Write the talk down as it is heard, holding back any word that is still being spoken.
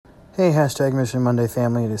Hey, hashtag Mission Monday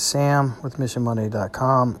family. It is Sam with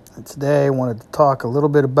MissionMonday.com. And today I wanted to talk a little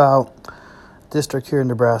bit about a district here in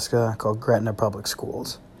Nebraska called Gretna Public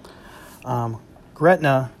Schools.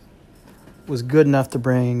 Gretna was good enough to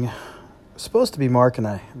bring, supposed to be Mark and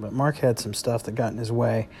I, but Mark had some stuff that got in his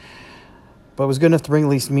way. But it was good enough to bring at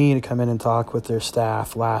least me to come in and talk with their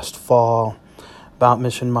staff last fall about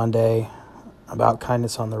Mission Monday, about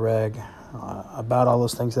kindness on the reg, about all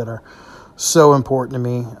those things that are so important to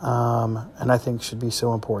me, and I think should be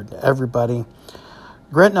so important to everybody.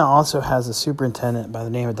 Gretna also has a superintendent by the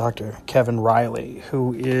name of Dr. Kevin Riley,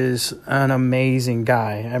 who is an amazing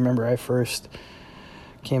guy. I remember I first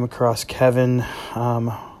came across Kevin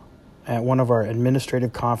at one of our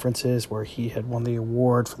administrative conferences where he had won the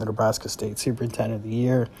award for the Nebraska State Superintendent of the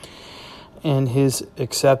Year. And his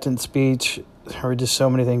acceptance speech, there were just so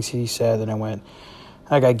many things he said that I went,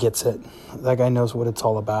 that guy gets it. That guy knows what it's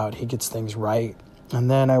all about. He gets things right.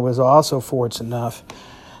 And then I was also fortunate enough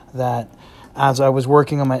that as I was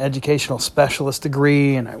working on my educational specialist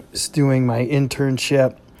degree and I was doing my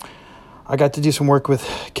internship, I got to do some work with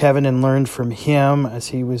Kevin and learned from him as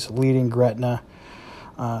he was leading Gretna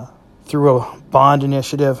through a bond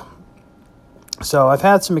initiative. So I've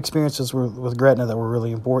had some experiences with Gretna that were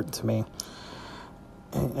really important to me.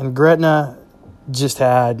 And Gretna just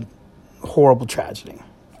had horrible tragedy.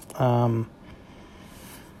 A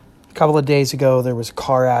couple of days ago, there was a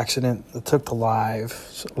car accident that took the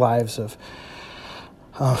lives of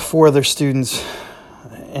 4 other students,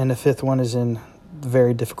 and the 5th one is in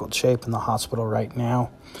very difficult shape in the hospital right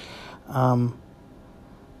now.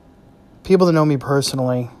 People that know me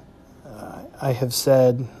personally, I have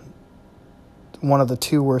said one of the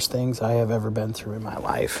 2 worst things I have ever been through in my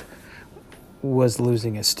life was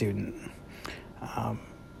losing a student.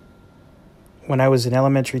 When I was an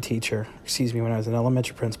elementary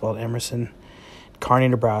principal at Emerson, Kearney,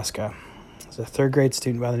 Nebraska, there was a 3rd grade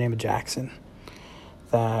student by the name of Jackson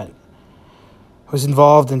that was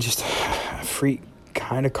involved in just a freak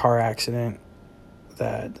kind of car accident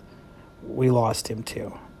that we lost him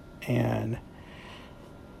to. And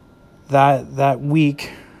that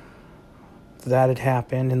week that had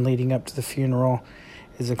happened and leading up to the funeral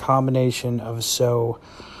is a combination of so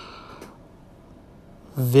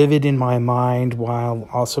vivid in my mind while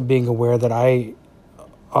also being aware that I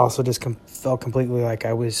also just felt completely like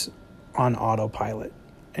I was on autopilot.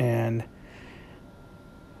 And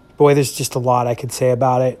boy, there's just a lot I could say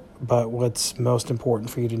about it, but what's most important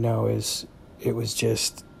for you to know is it was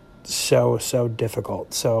just so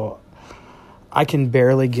difficult. So I can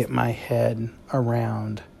barely get my head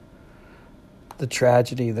around the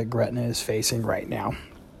tragedy that Gretna is facing right now.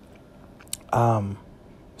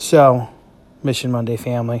 So Mission Monday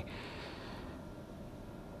family,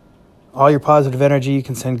 all your positive energy you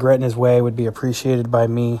can send Gretna's way would be appreciated by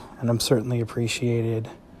me, and I'm certainly appreciated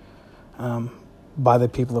by the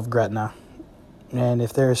people of Gretna. And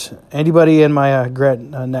if there's anybody in my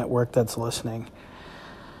Gretna network that's listening,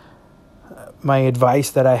 my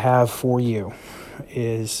advice that I have for you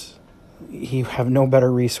is you have no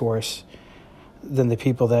better resource than the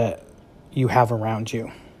people that you have around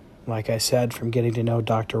you. Like I said, from getting to know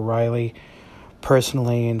Dr. Riley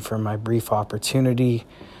personally and from my brief opportunity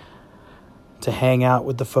to hang out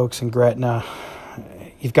with the folks in Gretna,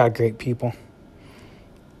 you've got great people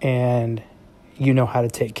and you know how to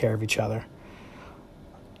take care of each other.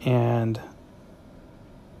 And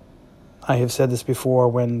I have said this before,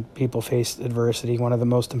 when people face adversity, one of the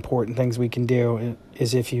most important things we can do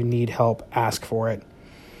is if you need help, ask for it.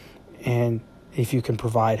 And if you can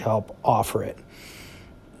provide help, offer it.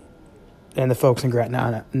 And the folks in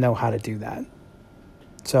Gretna know how to do that.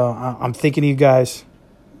 So I'm thinking of you guys.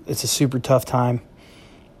 It's a super tough time.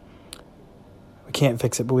 We can't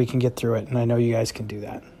fix it, but we can get through it. And I know you guys can do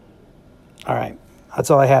that. All right.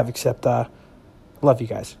 That's all I have, except love you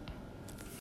guys.